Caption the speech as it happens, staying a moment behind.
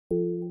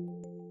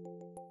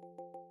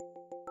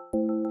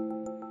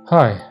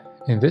Hi,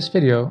 in this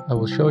video I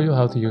will show you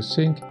how to use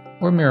sync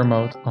or mirror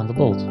mode on the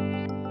bolt.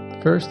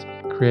 First,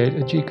 create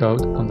a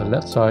G-code on the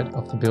left side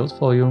of the build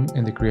volume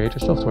in the Creator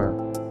software.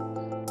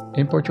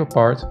 Import your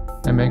part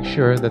and make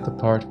sure that the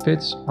part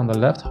fits on the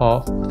left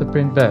half of the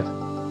print bed.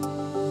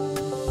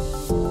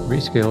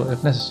 Rescale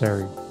if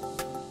necessary.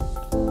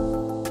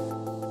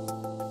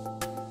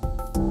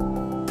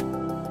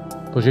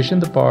 Position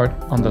the part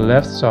on the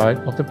left side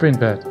of the print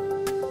bed.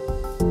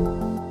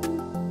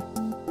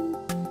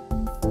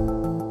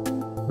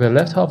 The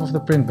left half of the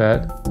print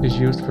bed is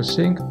used for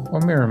sync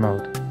or mirror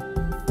mode.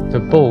 The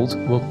bolt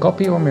will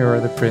copy or mirror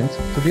the print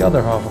to the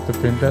other half of the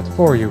print bed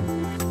for you.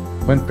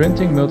 When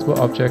printing multiple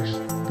objects,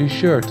 be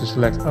sure to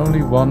select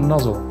only one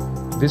nozzle.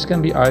 This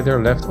can be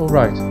either left or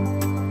right.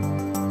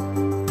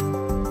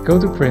 Go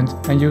to print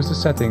and use the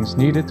settings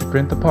needed to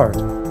print the part.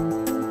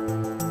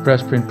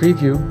 Press print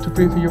preview to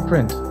preview your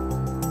print.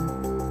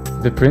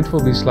 The print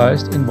will be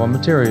sliced in one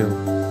material,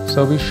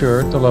 so be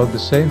sure to load the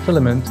same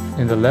filament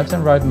in the left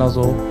and right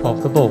nozzle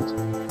of the bolt.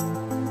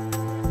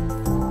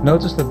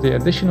 Notice that the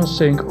additional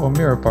sync or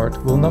mirror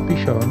part will not be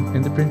shown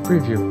in the print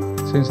preview,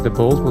 since the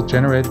bolt will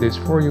generate this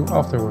for you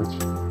afterwards.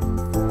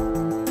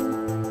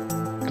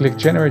 Click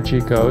Generate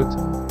G-code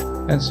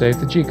and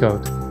save the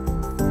G-code.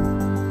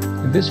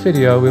 In this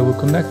video we will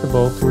connect the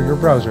bolt through your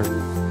browser,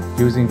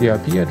 using the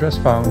IP address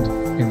found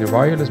in the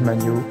wireless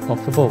menu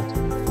of the bolt.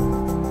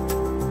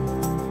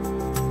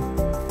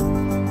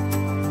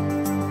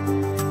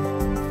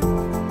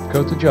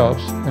 Go to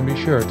Jobs and be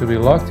sure to be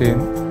logged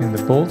in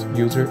the Bolt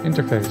user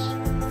interface.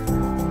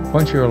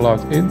 Once you are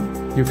logged in,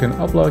 you can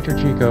upload your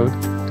G-code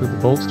to the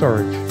Bolt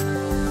storage.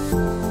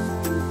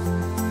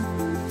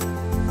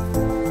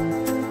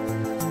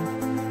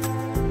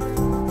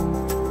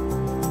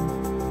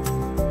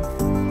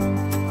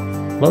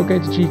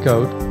 Locate the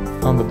G-code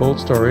on the Bolt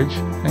storage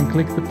and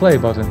click the play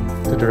button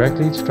to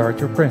directly start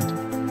your print.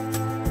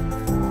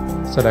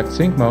 Select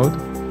Sync mode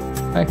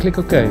and click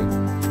OK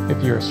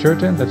if you are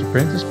certain that the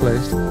print is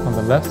placed on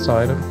the left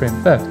side of the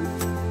print bed.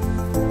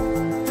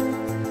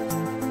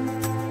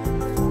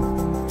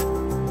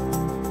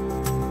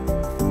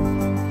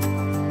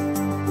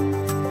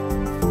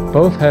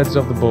 Both heads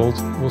of the bolt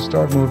will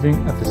start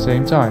moving at the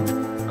same time,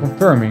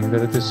 confirming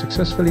that it is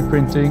successfully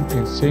printing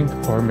in sync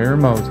or mirror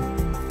mode.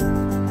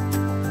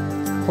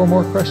 For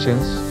more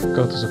questions,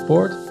 go to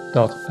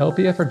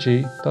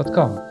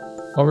support.lpfrg.com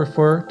or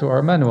refer to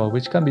our manual,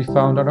 which can be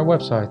found on our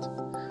website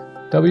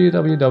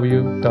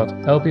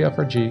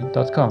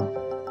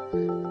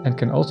www.lpfrg.com and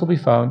can also be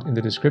found in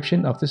the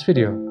description of this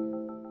video.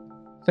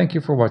 Thank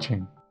you for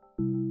watching.